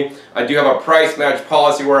support me. I do have a price match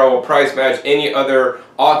policy where I will price match any other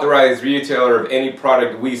authorized retailer of any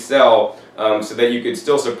product we sell, so that you could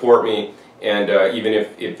still support me. And even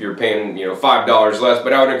if you're paying, you know, $5 less,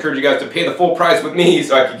 but I would encourage you guys to pay the full price with me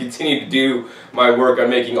so I can continue to do my work on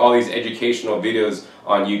making all these educational videos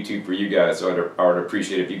on YouTube for you guys. So I would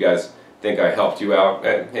appreciate if you guys think I helped you out.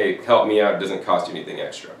 Hey, help me out. It doesn't cost you anything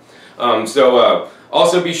extra.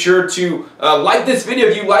 Also be sure to like this video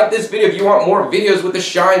if you like this video. If you want more videos with the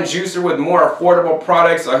Shine juicer with more affordable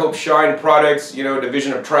products, I hope Shine products, you know,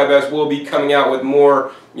 division of Tribest, will be coming out with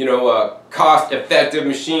more, you know, cost-effective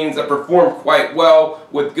machines that perform quite well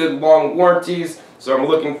with good long warranties. So I'm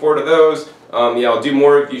looking forward to those. Yeah, I'll do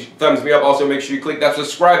more if you thumbs me up. Also, make sure you click that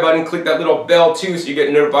subscribe button, click that little bell too, so you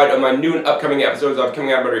get notified of my new and upcoming episodes. I'm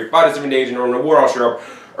coming out every 5 to 7 days, and where I'll show up,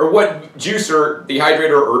 or what juicer,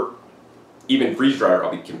 dehydrator, or even freeze dryer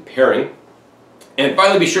I'll be comparing. And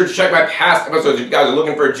finally, be sure to check my past episodes if you guys are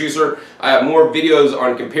looking for a juicer. I have more videos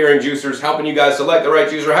on comparing juicers, helping you guys select the right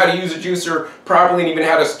juicer, how to use a juicer properly, and even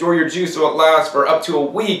how to store your juice so it lasts for up to a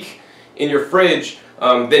week in your fridge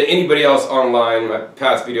than anybody else online. My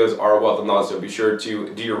past videos are a wealth of knowledge, so be sure to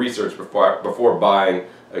do your research before buying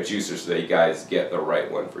a juicer so that you guys get the right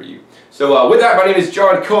one for you. So with that, my name is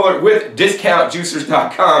John Kohler with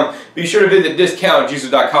discountjuicers.com. Be sure to visit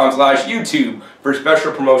discountjuicers.com/YouTube for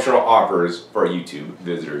special promotional offers for our YouTube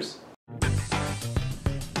visitors.